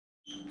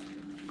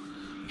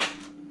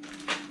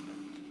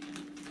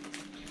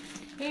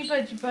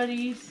Hey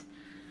buddies,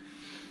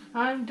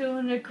 I'm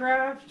doing a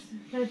craft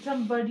that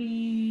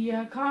somebody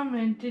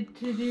commented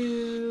to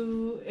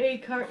do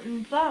egg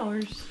carton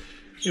flowers.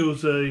 It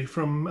was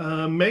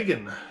from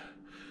Megan.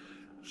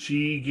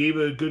 She gave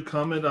a good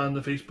comment on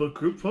the Facebook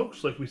group,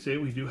 folks. Like we say,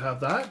 we do have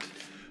that.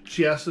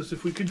 She asked us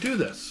if we could do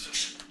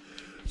this.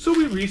 So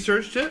we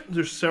researched it.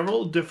 There's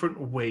several different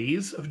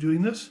ways of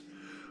doing this.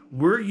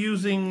 We're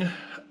using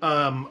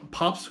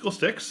popsicle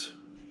sticks,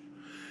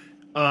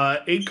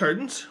 egg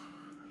cartons.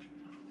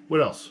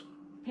 What else?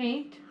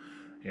 Paint.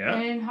 Yeah.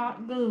 And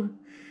hot glue.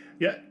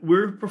 Yeah,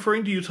 we're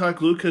preferring to use hot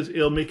glue because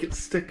it'll make it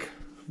stick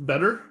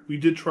better. We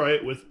did try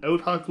it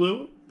without hot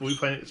glue, but we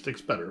find it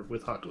sticks better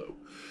with hot glue.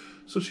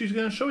 So she's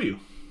going to show you.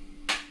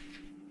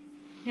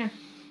 Yeah.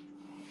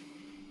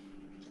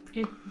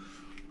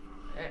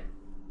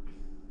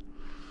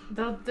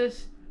 Without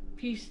this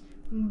piece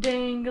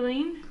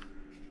dangling.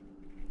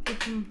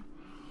 Put some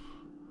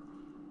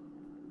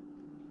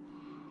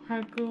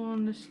hot glue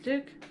on the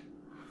stick.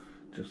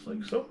 Just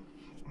like so.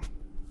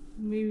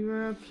 Maybe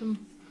rub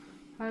some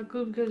hot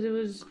glue because it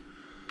was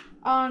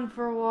on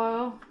for a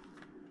while.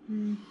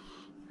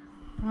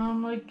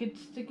 Like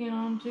it's sticking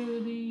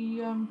onto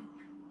the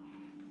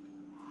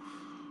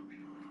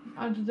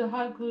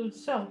hot glue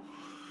itself.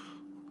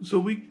 So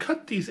we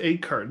cut these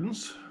egg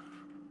cartons.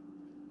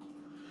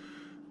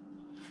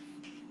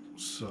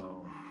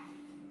 So,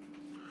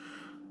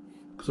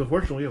 because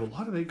unfortunately we have a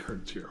lot of egg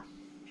cartons here.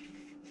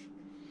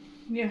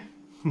 Yeah.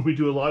 We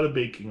do a lot of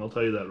baking, I'll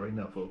tell you that right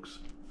now, folks.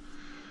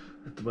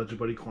 At the Budget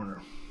Buddy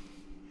corner.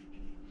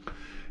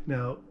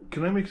 Now,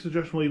 can I make a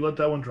suggestion while you let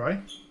that one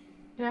dry?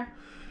 Yeah.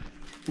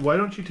 Why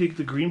don't you take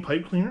the green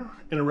pipe cleaner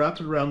and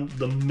wrap it around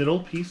the middle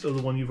piece of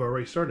the one you've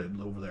already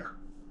started over there?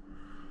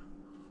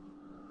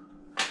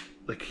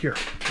 Like here,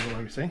 you know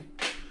what I'm saying?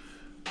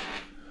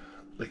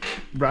 Like,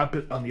 wrap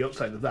it on the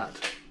outside of that.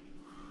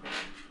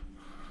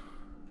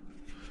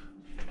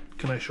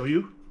 Can I show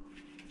you?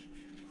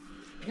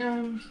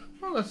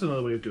 Well, that's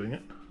another way of doing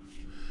it.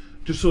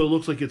 Just so it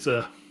looks like it's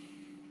the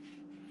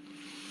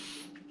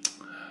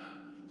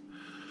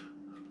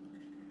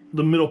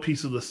middle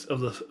piece of the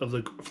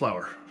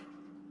flower.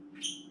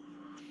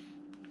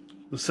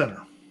 The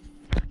center.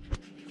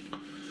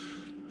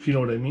 If you know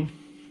what I mean.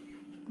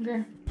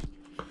 Yeah.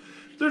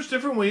 There's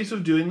different ways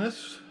of doing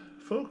this,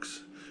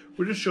 folks.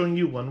 We're just showing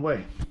you one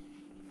way.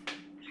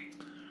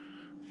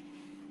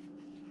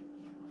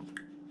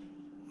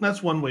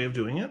 That's one way of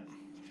doing it.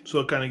 So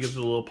it kind of gives it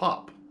a little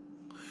pop.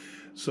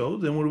 So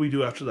then what do we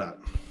do after that?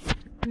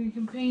 We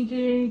can paint it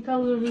any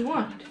color we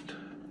want.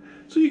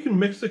 So you can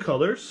mix the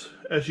colors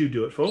as you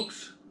do it,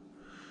 folks.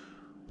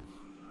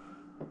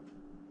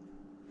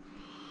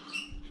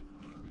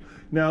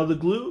 Now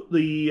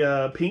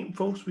the paint,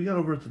 folks, we got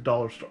over at the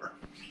dollar store.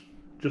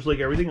 Just like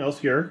everything else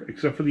here,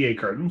 except for the egg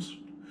cartons,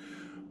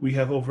 we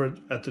have over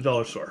at the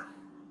dollar store.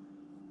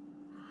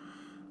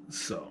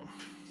 So.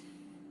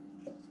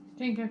 I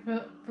think I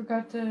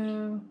forgot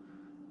to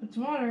put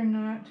some water in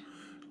that.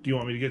 Do you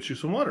want me to get you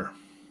some water?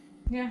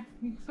 Yeah,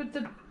 you can put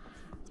the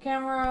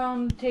camera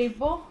on the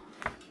table.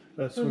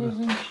 That's so it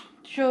doesn't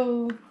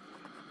show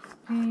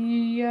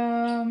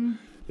the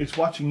It's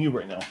watching you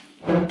right now.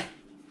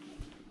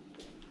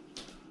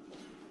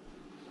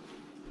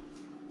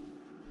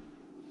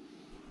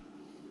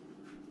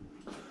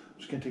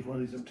 Just gonna take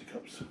one of these empty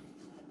cups.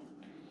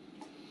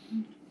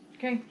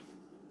 Okay.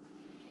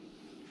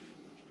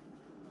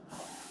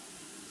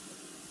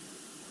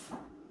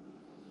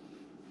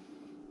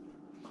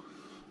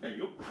 There you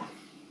go.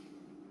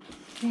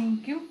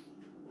 Thank you.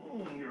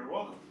 Oh, you're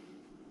welcome.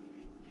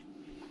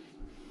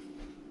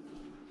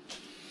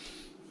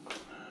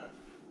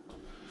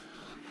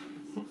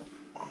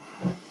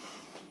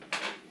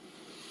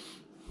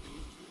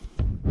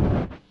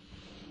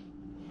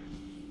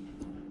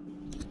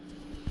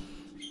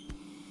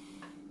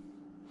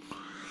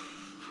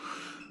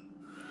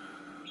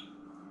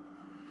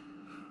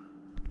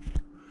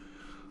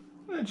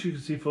 As you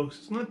can see, folks,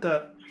 it's not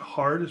that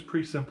hard. It's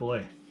pretty simple,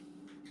 eh?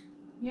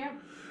 Yeah.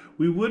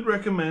 We would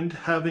recommend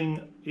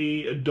having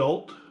an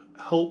adult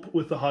help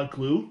with the hot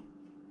glue.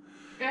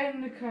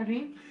 And the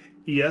cutting.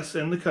 Yes,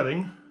 and the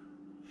cutting.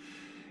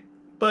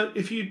 But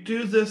if you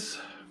do this,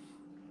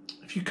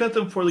 if you cut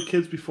them for the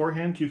kids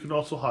beforehand, you can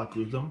also hot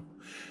glue them.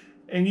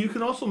 And you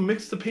can also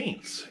mix the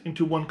paints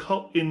into one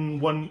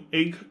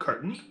egg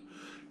carton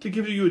to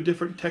give you a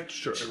different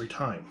texture every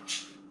time.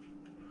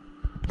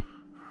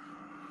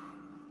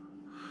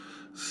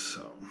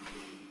 So.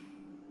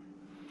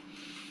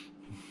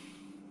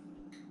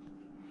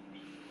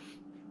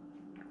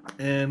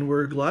 And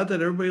we're glad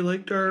that everybody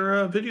liked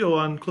our video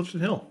on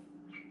Clifton Hill.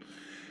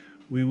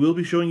 We will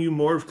be showing you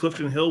more of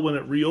Clifton Hill when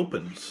it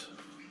reopens.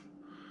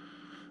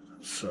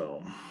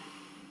 So.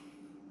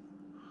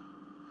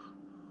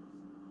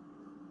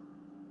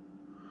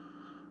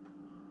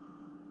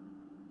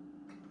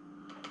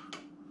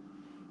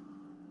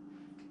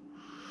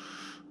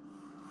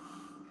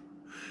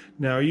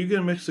 Now, are you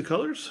going to mix the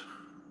colors?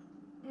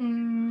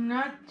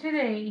 Not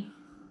today.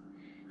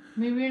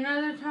 Maybe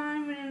another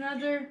time in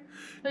another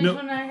place No.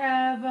 when I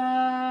have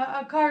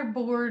a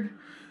cardboard.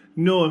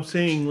 No, I'm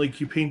saying like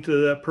you painted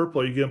that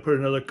purple. Are you gonna put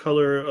another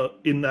color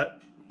in that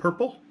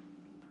purple?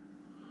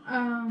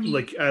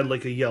 Like add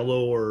like a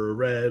yellow or a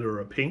red or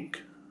a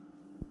pink?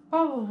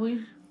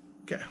 Probably.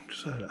 Okay,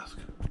 just thought I'd ask.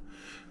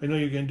 I know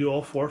you're gonna do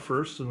all 4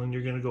 first, and then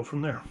you're gonna go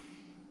from there.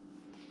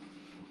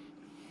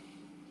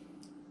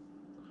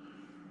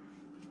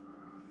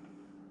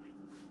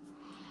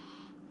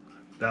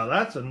 Now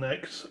that's a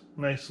nice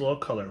little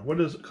color. What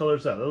color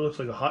is that? That looks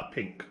like a hot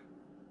pink.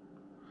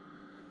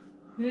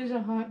 It is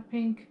a hot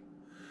pink.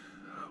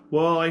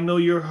 Well, I know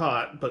you're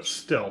hot, but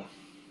still.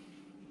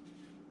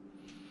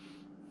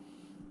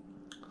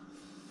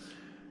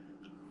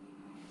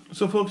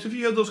 So folks, if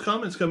you have those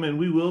comments come in,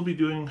 we will be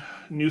doing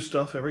new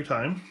stuff every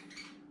time.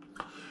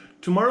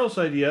 Tomorrow's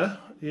idea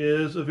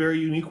is a very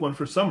unique one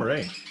for summer,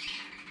 eh?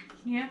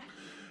 Yeah.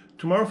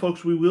 Tomorrow,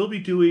 folks, we will be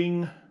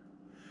doing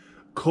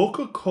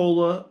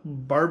Coca-Cola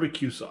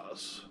barbecue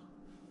sauce.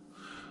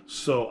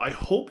 So I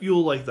hope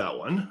you'll like that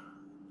one.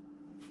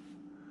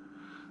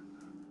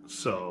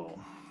 So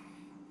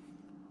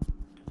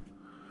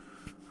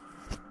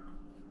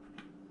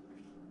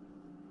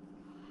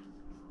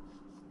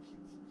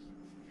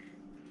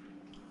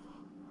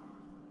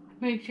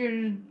Make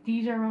sure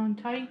these are on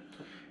tight.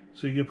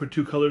 so you can put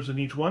 2 colors in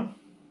each one?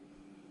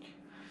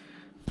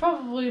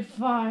 Probably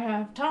if I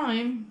have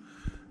time.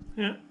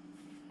 Yeah.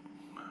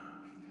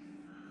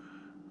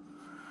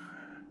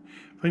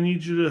 If I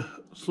need you to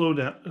slow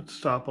down and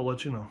stop, I'll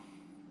let you know.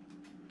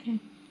 Okay.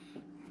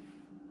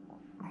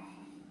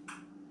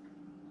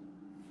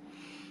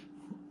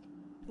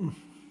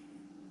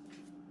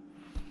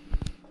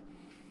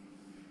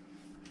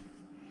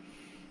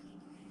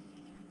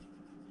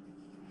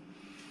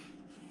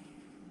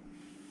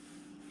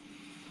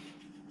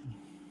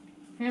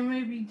 And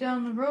maybe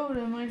down the road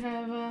I might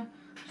have a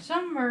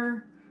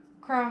summer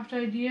craft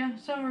idea,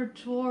 summer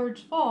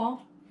towards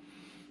fall.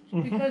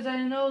 Because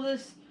I know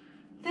this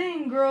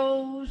thing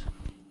grows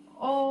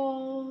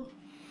all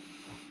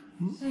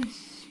since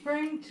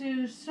spring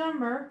to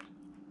summer.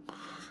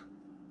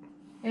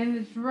 And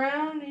it's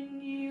round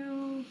and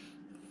you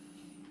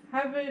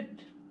have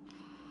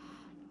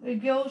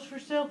it goes for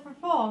sale for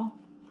fall.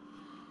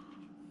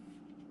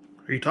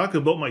 Are you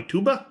talking about my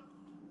tuba?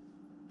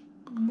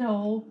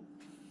 No.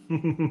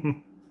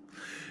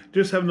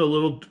 Just having a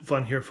little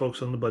fun here,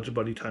 folks, on the Budget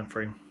Buddy time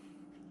frame.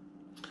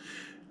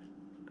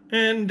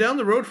 And down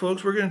the road,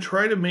 folks, we're going to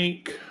try to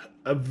make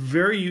a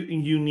very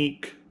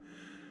unique,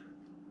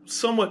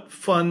 somewhat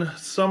fun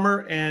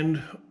summer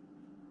and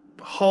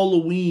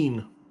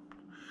Halloween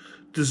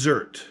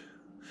dessert.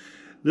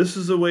 This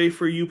is a way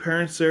for you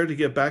parents there to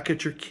get back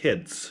at your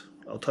kids.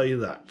 I'll tell you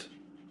that.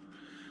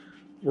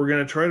 We're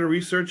going to try to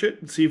research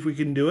it and see if we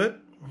can do it.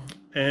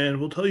 And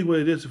we'll tell you what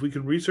it is. If we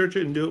can research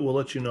it and do it, we'll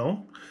let you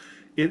know.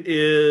 It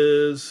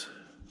is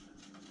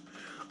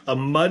a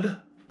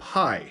mud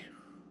pie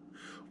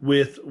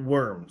with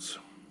worms.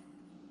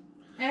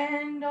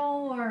 And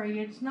don't worry,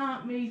 it's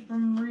not made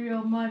from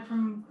real mud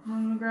from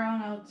the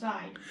ground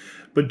outside.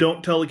 But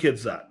don't tell the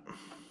kids that.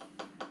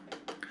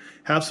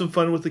 Have some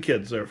fun with the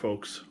kids there,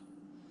 folks.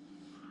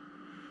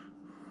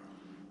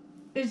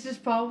 It's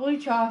just probably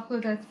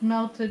chocolate that's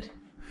melted.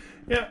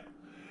 Yeah.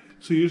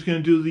 So you're just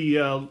going to do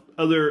the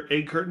other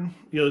egg carton,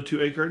 the other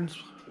 2 egg cartons,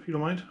 if you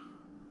don't mind?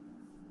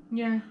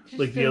 Yeah. Just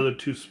Like the other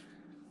 2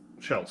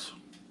 shells.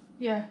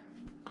 Yeah.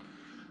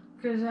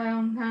 Because I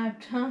don't have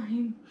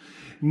time.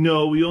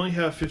 No, we only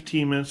have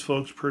 15 minutes,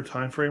 folks, per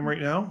time frame right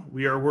now.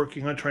 We are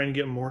working on trying to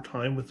get more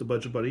time with the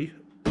Budget Buddy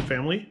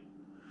family.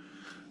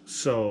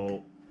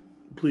 So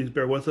please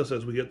bear with us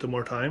as we get to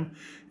more time.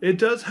 It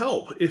does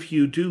help if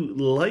you do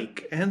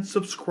like and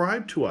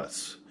subscribe to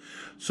us.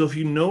 So if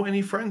you know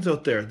any friends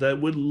out there that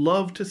would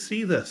love to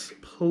see this,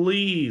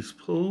 please,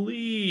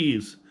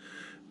 please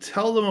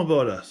tell them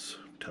about us.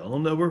 Tell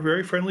them that we're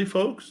very friendly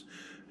folks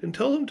and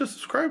tell them to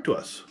subscribe to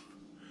us.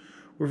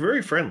 We're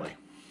very friendly.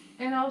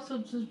 And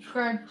also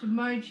subscribe to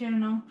my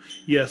channel.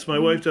 Yes, my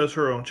wife does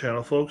her own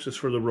channel, folks. It's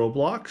for the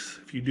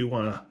Roblox. If you do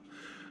want to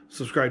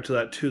subscribe to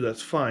that too,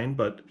 that's fine.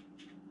 But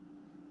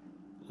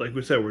like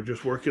we said, we're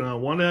just working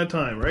on one at a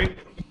time, right?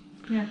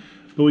 Yeah.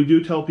 But we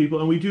do tell people,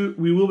 and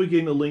we will be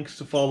getting the links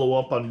to follow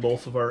up on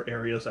both of our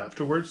areas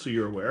afterwards, so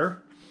you're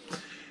aware.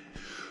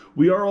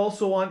 We are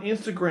also on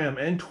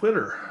Instagram and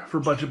Twitter for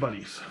Budget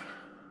Buddies.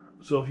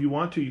 So if you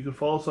want to, you can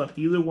follow us on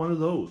either one of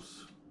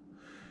those.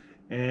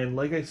 And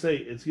like I say,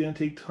 it's going to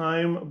take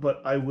time,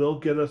 but I will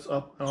get us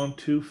up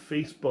onto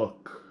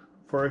Facebook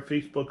for a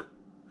Facebook,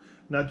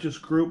 not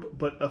just group,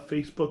 but a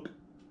Facebook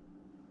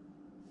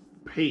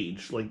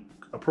page, like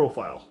a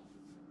profile.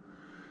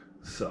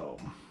 So,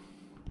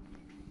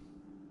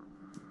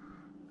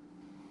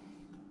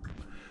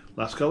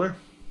 last color?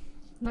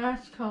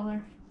 Last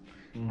color.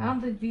 I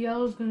don't think the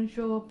yellow's going to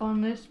show up on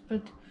this,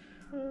 but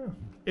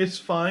It's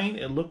fine.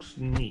 It looks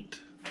neat.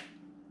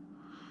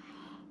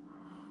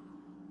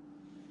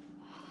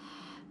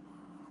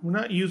 We're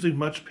not using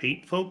much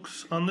paint,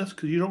 folks, on this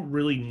because you don't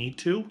really need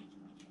to.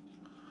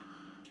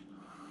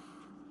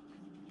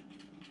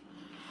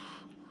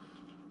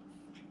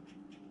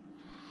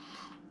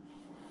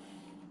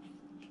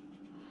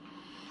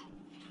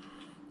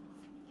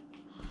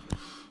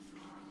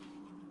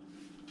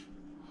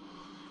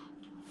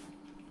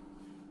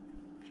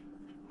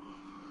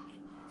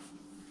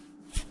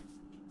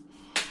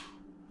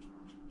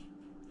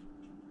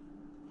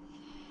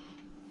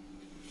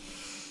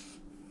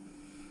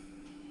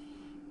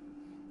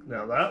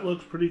 Now that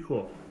looks pretty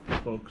cool,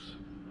 folks.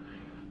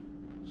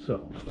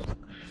 So,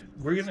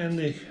 we're going to end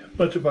the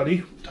Budget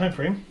Buddy time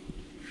frame.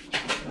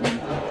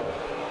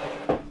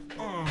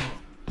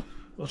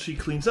 Well, she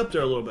cleans up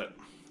there a little bit.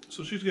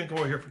 So she's going to come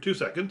over here for 2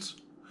 seconds.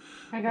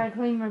 I got to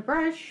clean my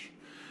brush.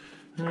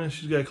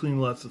 She's got to clean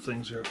lots of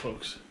things here,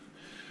 folks.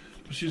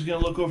 But she's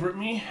going to look over at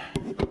me.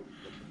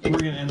 And we're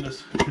going to end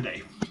this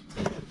today.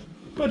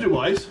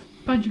 Budget-wise.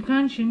 Budget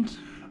conscious.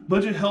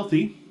 Budget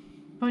healthy.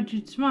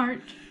 Budget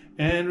smart.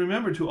 And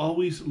remember to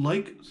always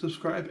like,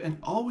 subscribe, and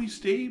always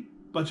stay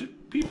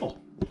budget people.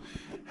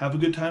 Have a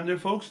good time there,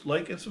 folks.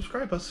 Like and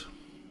subscribe us.